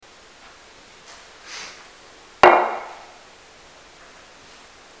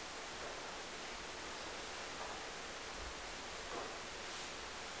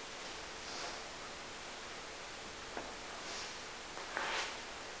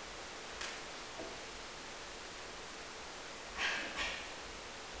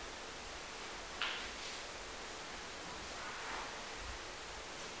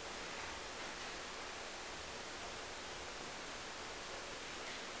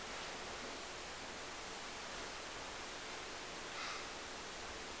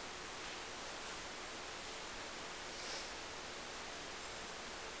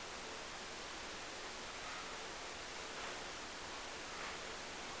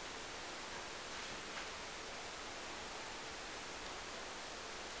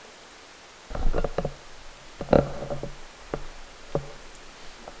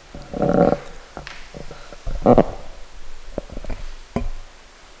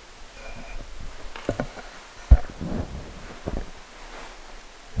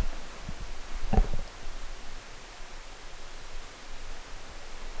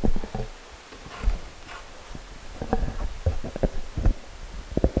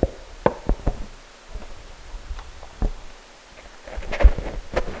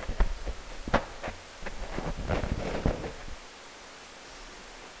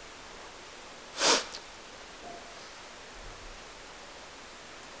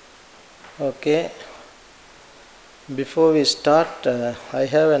Okay, before we start, I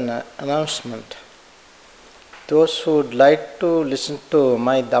have an announcement. Those who would like to listen to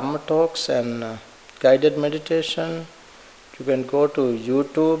my Dhamma talks and guided meditation, you can go to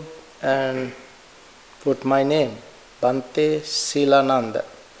YouTube and put my name, Bhante Seelananda.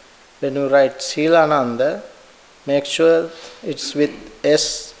 When you write Seelananda, make sure it's with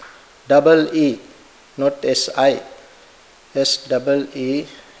S-double-E, not S-I. S-double-E-L-A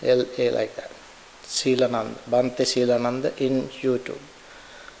like that. Seelananda, Bhante Seelananda in YouTube.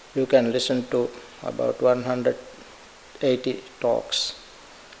 You can listen to about 180 talks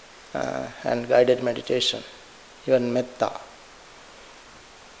and guided meditation, even Metta.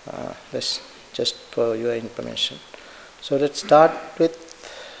 This just for your information. So let's start with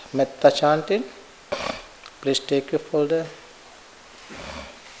Metta chanting. Please take your folder.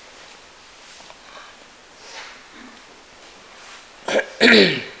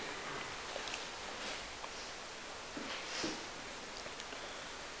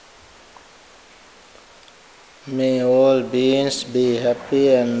 May all beings be happy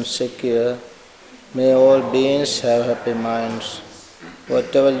and secure. May all beings have happy minds.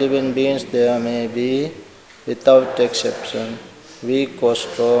 Whatever living beings there may be, without exception, weak or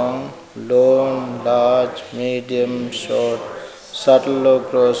strong, long, large, medium, short, subtle or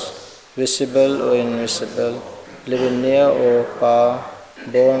gross, visible or invisible, living near or far,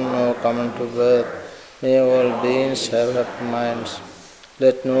 born or coming to birth, may all beings have happy minds.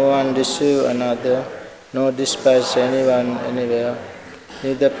 Let no one deceive another, nor despise anyone anywhere,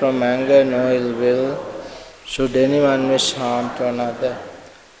 neither from anger nor ill will, should anyone wish harm to another.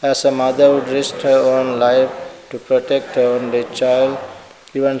 As a mother would risk her own life to protect her only child,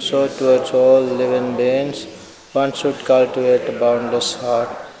 even so towards all living beings, one should cultivate a boundless heart.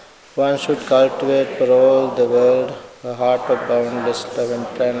 One should cultivate for all the world a heart of boundless love and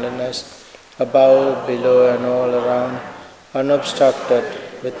friendliness, above, below, and all around, unobstructed,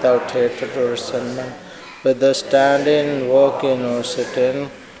 without hatred or resentment. Whether standing, walking, or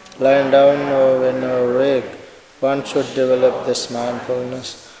sitting, lying down, or when awake, one should develop this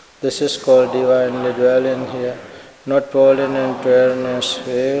mindfulness. This is called divinely dwelling here, not falling into erroneous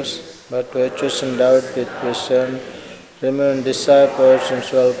views, but virtuous endowed with vision, removing desire for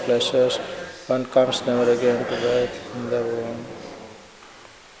sensual pleasures. One comes never again to birth in the womb.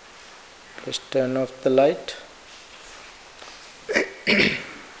 Please turn off the light.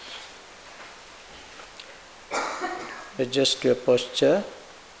 Adjust your posture.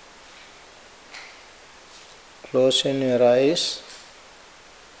 Closing your eyes.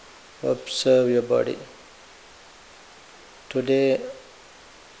 Observe your body. Today,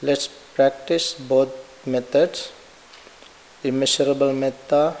 let's practice both methods, immeasurable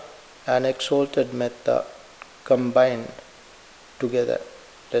metta and exalted metta combined together.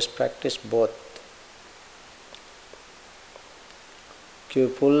 Let's practice both.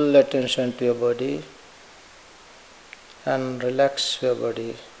 Give full attention to your body and relax your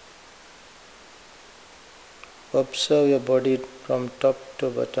body. Observe your body from top to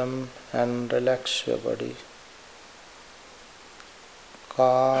bottom and relax your body.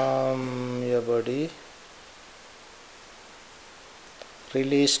 Calm your body.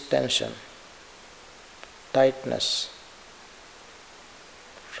 Release tension, tightness,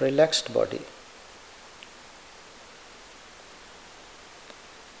 relaxed body.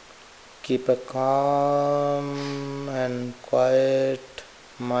 Keep a calm and quiet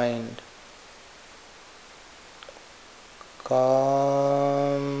mind.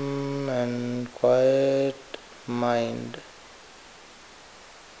 Calm and quiet mind.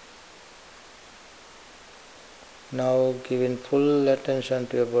 Now giving full attention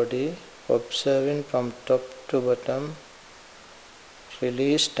to your body, observing from top to bottom,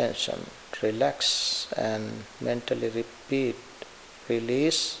 release tension, relax, and mentally repeat,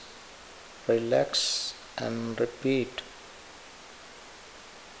 release, relax, and repeat.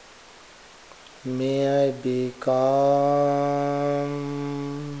 May I be calm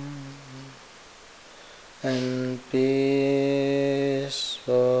and peaceful.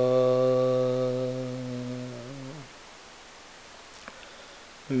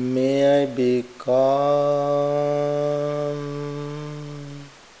 May I be calm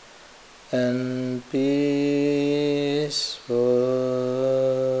and peaceful.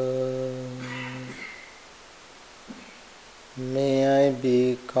 May I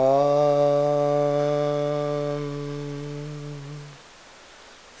be calm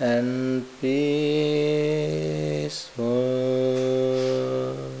and peaceful.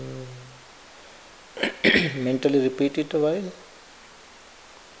 Mentally repeat it a while.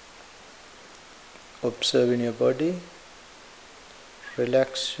 Observe in your body,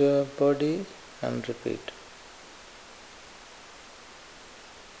 Relax your body and repeat.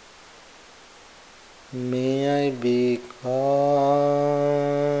 May I be calm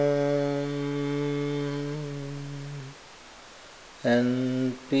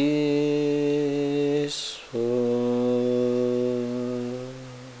and peaceful.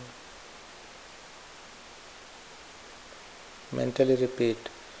 Mentally repeat.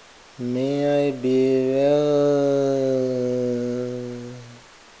 May I be well,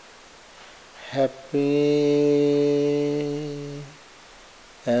 happy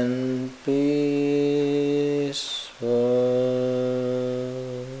and peaceful.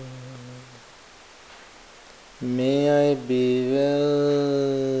 May I be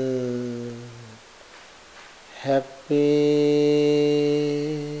well, happy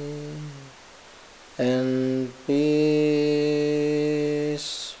and peaceful.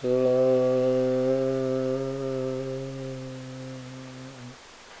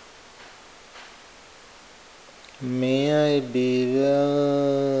 May I be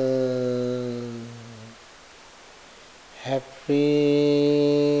well, happy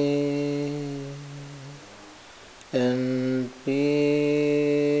and peaceful.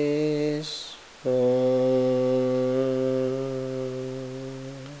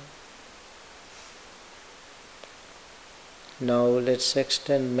 Now let's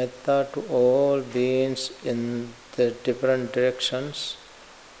extend metta to all beings in the different directions.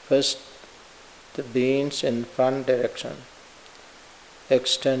 First, the beings in front direction.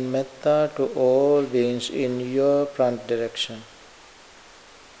 Extend metta to all beings in your front direction.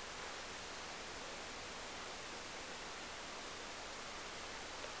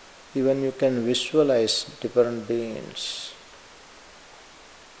 Even you can visualize different beings.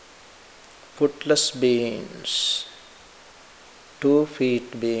 Footless beings, 2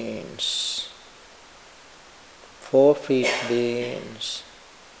 feet beings, 4 feet beings,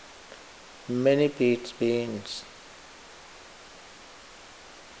 many feet beings.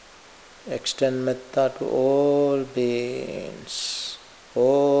 Extend metta to all beings,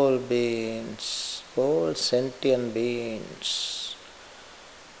 all beings, all sentient beings.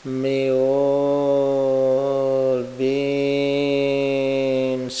 May all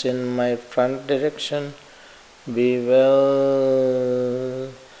beings in my front direction be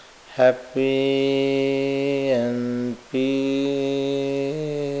well, happy and peaceful.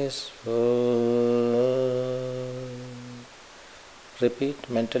 Repeat,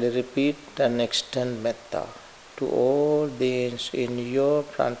 mentally repeat and extend metta to all beings in your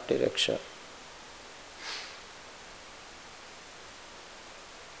front direction.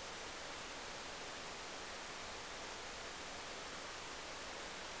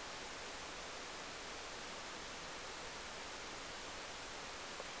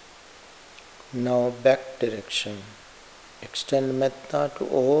 Now back direction. Extend metta to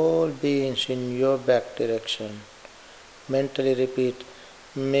all beings in your back direction. Mentally repeat,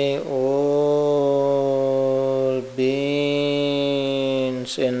 may all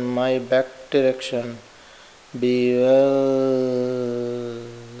beings in my back direction be well,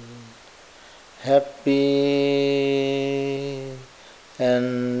 happy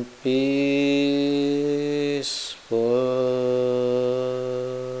and peaceful.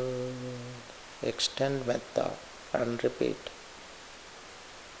 Extend metta and repeat.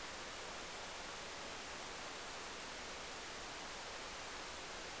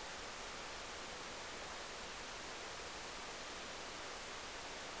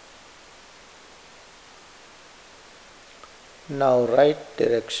 Now right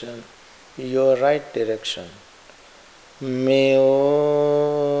direction, your right direction. May all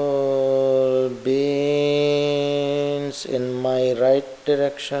beings in my right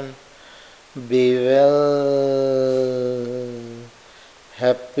direction be well,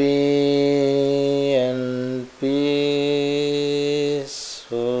 happy and peaceful.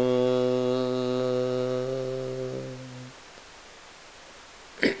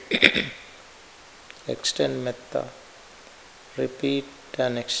 Extend metta. Repeat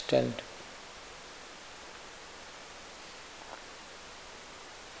and extend.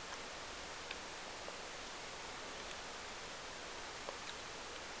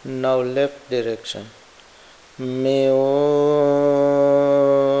 Now left direction. May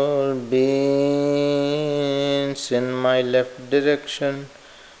all beings in my left direction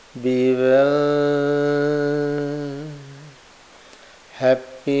be well,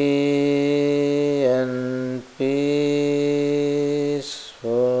 happy and peaceful.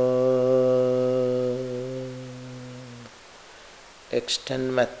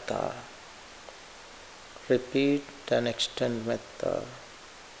 Extend metta. Repeat and extend metta.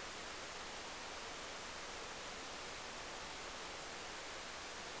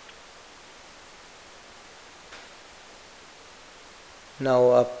 Now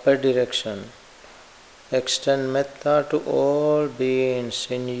upper direction. Extend metta to all beings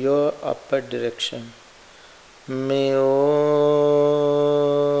in your upper direction. May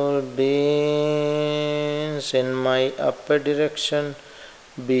all beings in my upper direction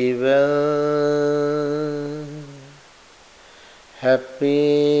be well, happy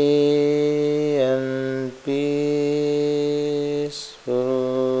and peaceful.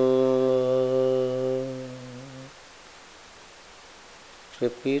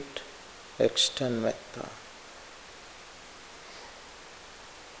 Repeat, extend metta.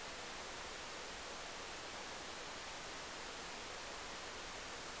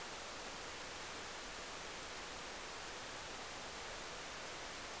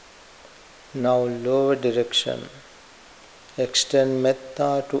 Now lower direction. Extend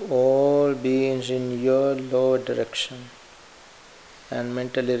metta to all beings in your lower direction. And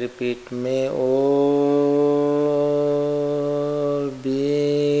mentally repeat, may all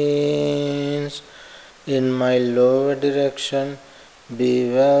beings in my lower direction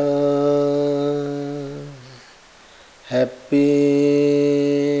be well, happy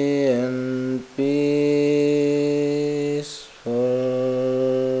and peaceful.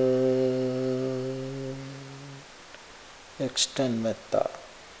 Extend metta.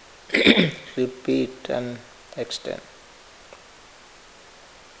 Repeat and extend.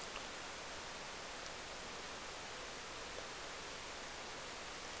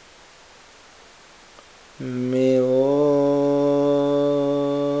 May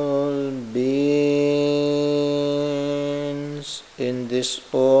all beings in this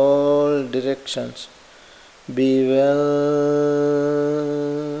all directions be well,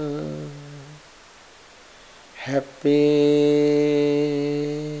 happy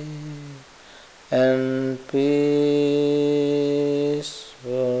and peaceful.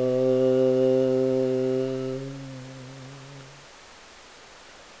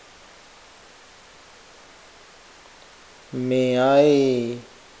 May I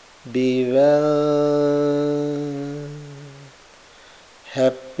be well,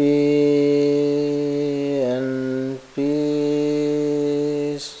 happy and peaceful.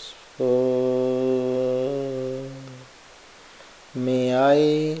 May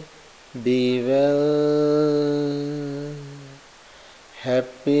I be well,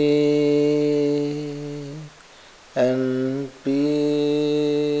 happy and peaceful.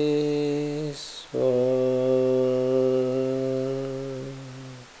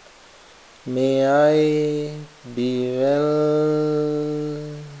 May I be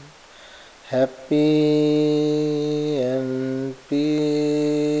well, happy and peaceful.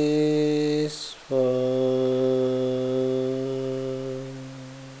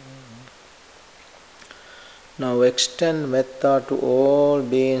 Now extend metta to all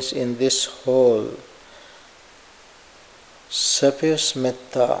beings in this hall. Suffuse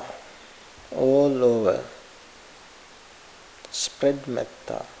metta all over. Spread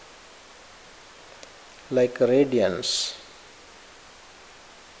metta like radiance.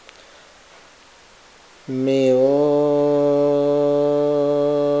 May all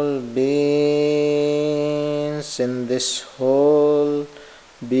beings in this hall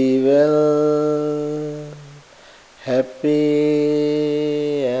be well,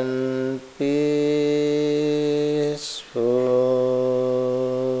 happy and peaceful.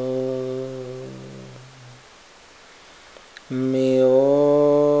 May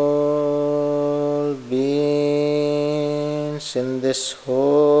all beings in this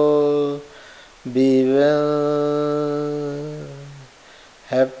hall be well,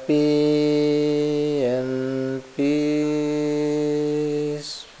 happy and peaceful.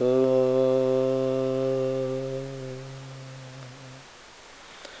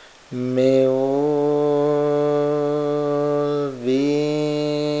 May all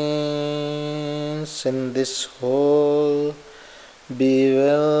beings in this hall be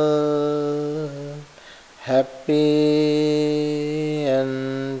well, happy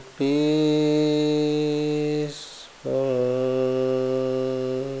and peaceful.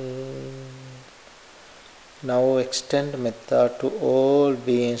 Now extend metta to all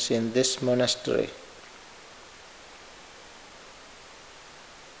beings in this monastery.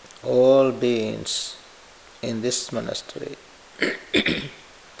 All beings in this monastery.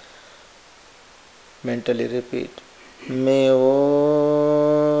 Mentally repeat. May all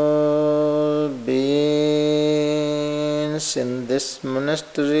beings in this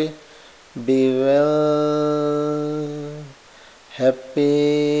monastery be well,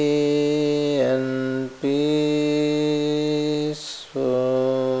 happy and peaceful.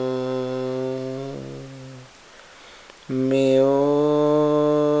 May all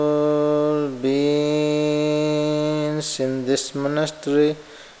beings beings in this monastery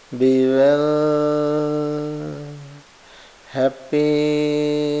be well, happy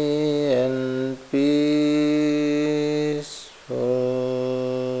and peaceful.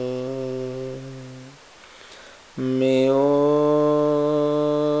 May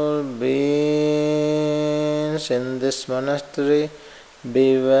all beings in this monastery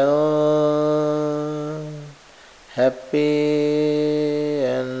be well, happy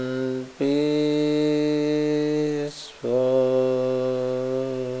and peaceful.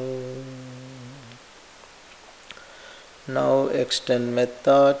 Now extend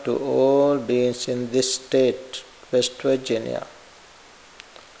metta to all beings in this state, West Virginia.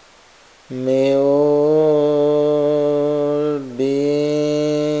 May all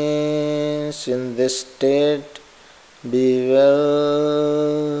beings in this state be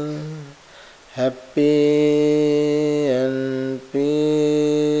well, happy and peaceful.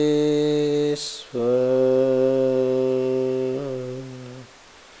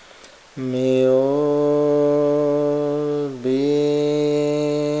 May all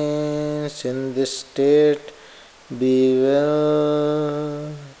beings in this state be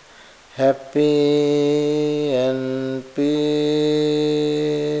well, happy and peaceful.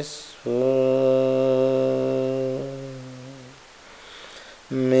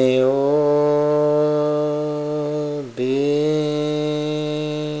 May all beings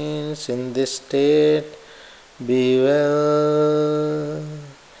in this state be well,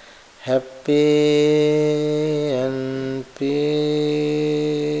 happy and peaceful.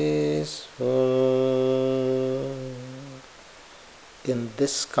 In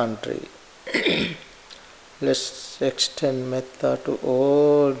this country, let's extend metta to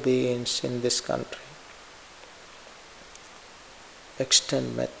all beings in this country.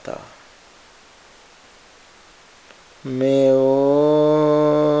 Extend metta. May all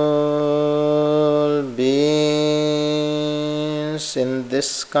beings in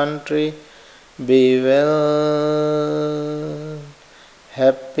this country be well,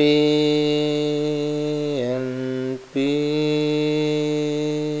 happy and peaceful.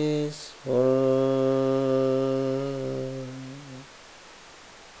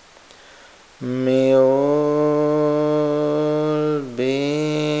 May all beings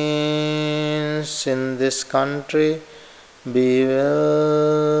in this country be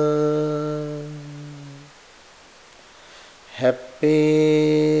well, happy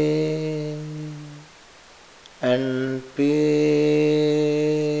and peaceful.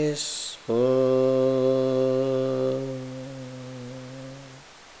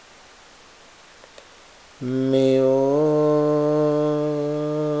 May all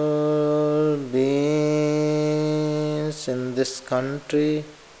beings in this country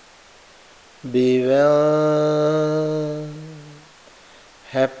be well,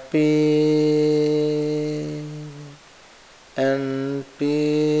 happy and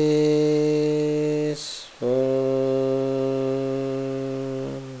peaceful.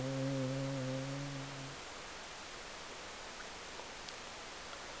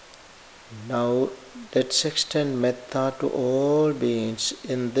 Now let's extend metta to all beings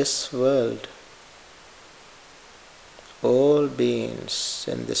in this world. All beings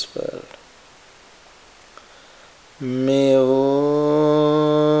in this world. May all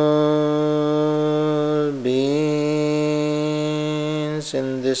beings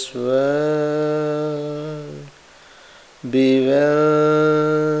in this world be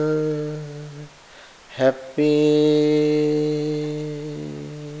well, happy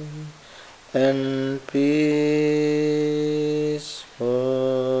and peaceful.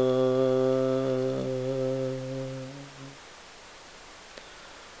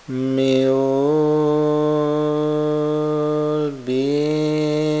 May all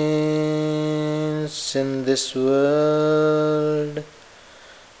beings in this world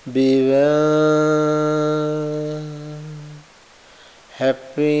be well,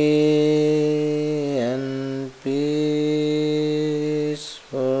 happy and peaceful.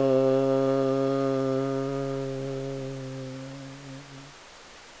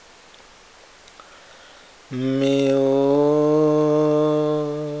 May all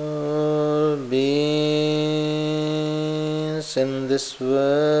beings in this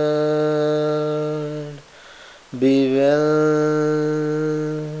world be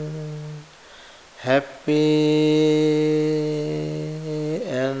well, happy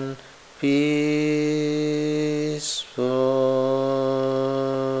and peaceful.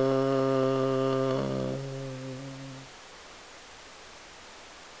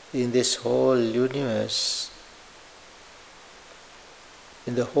 In this whole universe,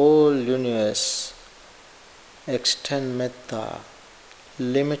 in the whole universe, extend metta,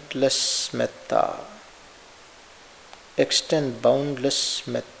 limitless metta. extend boundless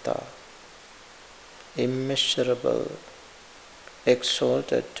metta, immeasurable,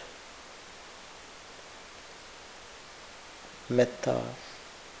 exalted metta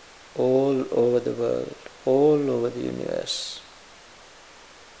all over the world, all over the universe.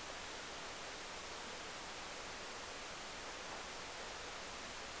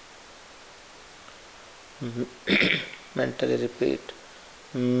 Mentally repeat.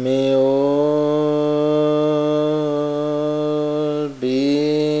 May all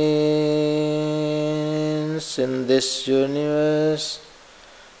beings in this universe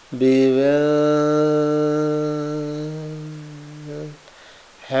be well,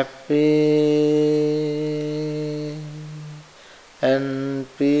 happy and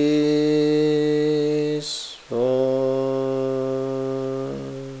peaceful.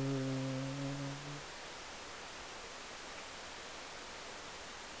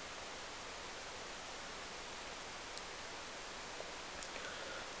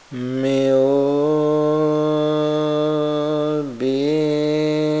 May all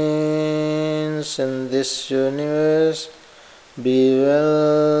beings in this universe be well,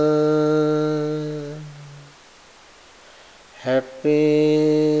 happy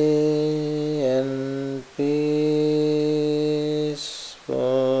and peaceful.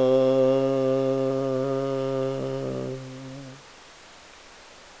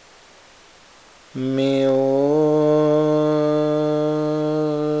 May all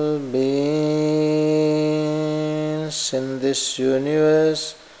beings in this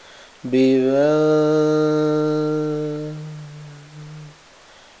universe be well,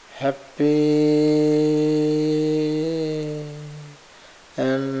 happy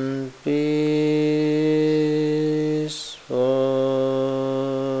and peaceful.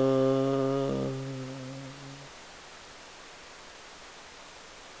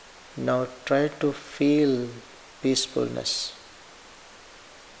 Now try to feel peacefulness,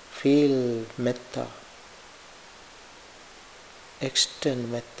 feel metta,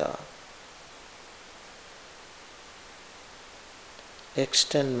 extend metta.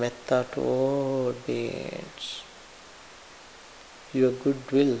 Extend metta to all beings. Your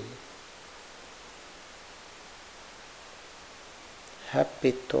goodwill,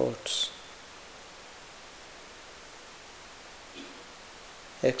 happy thoughts.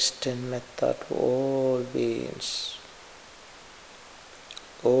 Extend metta to all beings.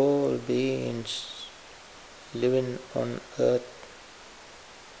 All beings living on earth,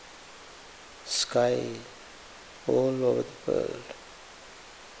 sky, all over the world.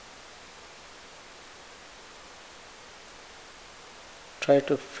 Try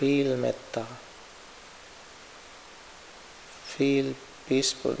to feel metta, feel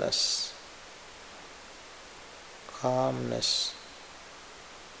peacefulness, calmness.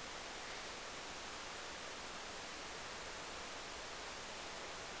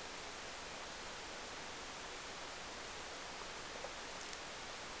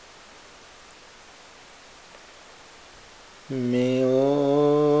 May all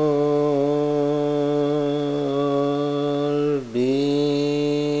beings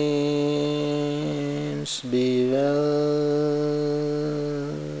be well,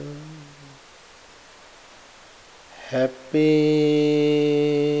 happy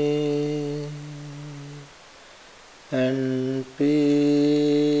and peaceful.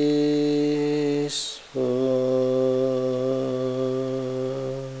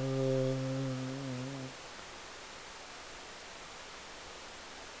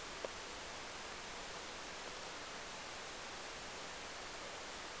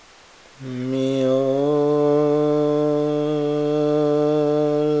 May all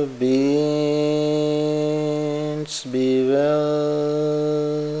beings be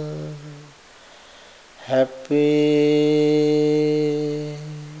well, happy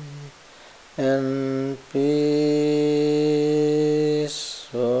and peaceful.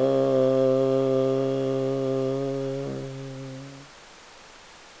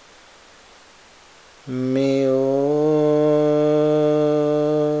 May all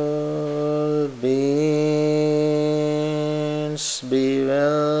beings be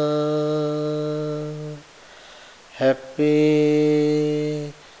well,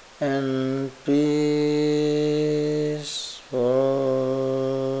 happy and peaceful.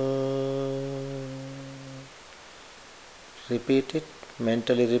 Repeat it,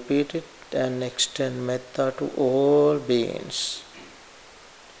 mentally repeat it, and extend metta to all beings.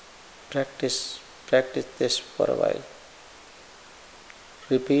 Practice this for a while.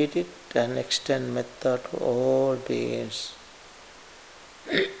 Repeat it and extend metta to all beings.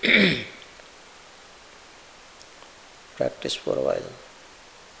 Practice for a while.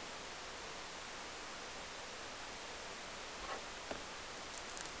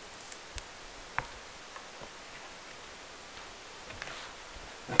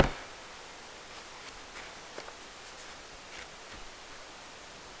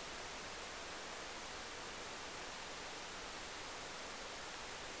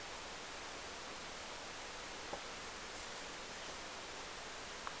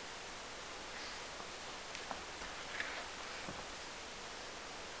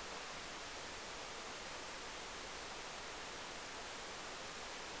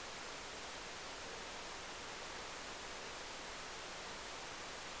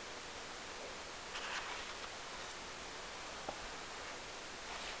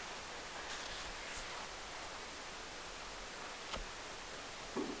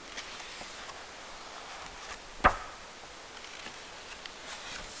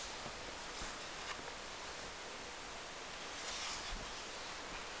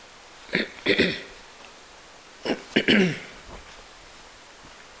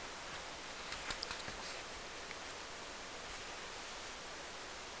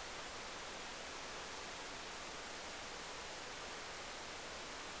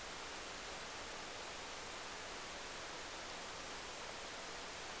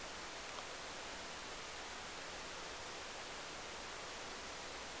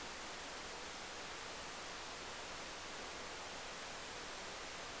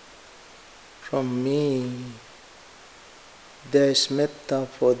 From me, there is metta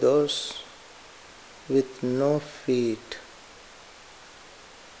for those with no feet,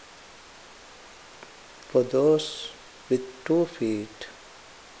 for those with 2 feet.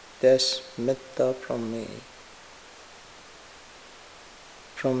 There is metta from me.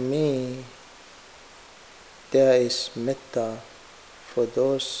 From me, there is metta for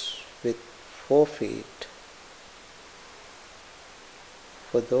those with 4 feet,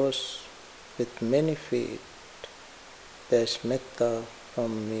 for those with many feet. There is metta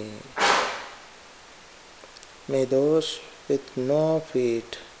from me. May those with no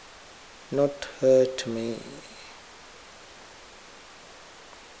feet not hurt me.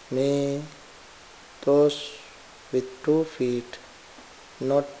 May those with 2 feet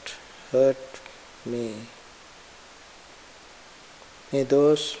not hurt me. May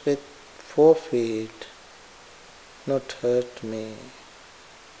those with 4 feet not hurt me.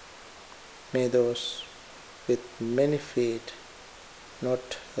 May those with many feet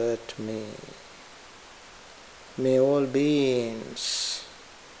not hurt me. May all beings,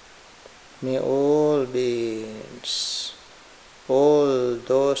 all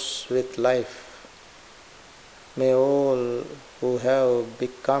those with life, may all who have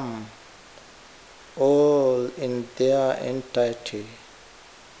become, all in their entirety,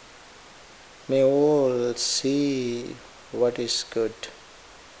 may all see what is good.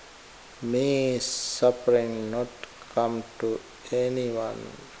 May suffering not come to anyone.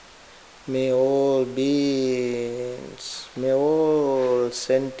 May all beings, may all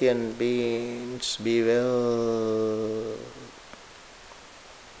sentient beings be well,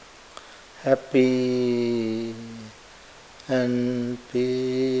 happy and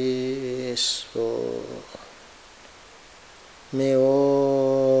peaceful. May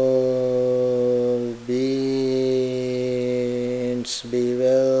all beings be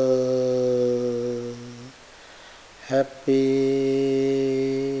well, happy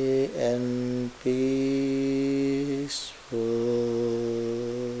and peaceful.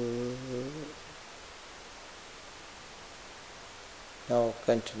 Now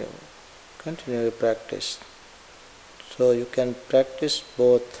continue your practice. So you can practice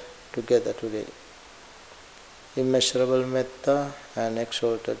both together today. Immeasurable metta and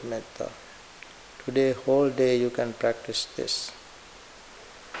exalted metta. Today, whole day you can practice this.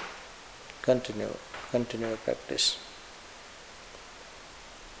 Continue your practice.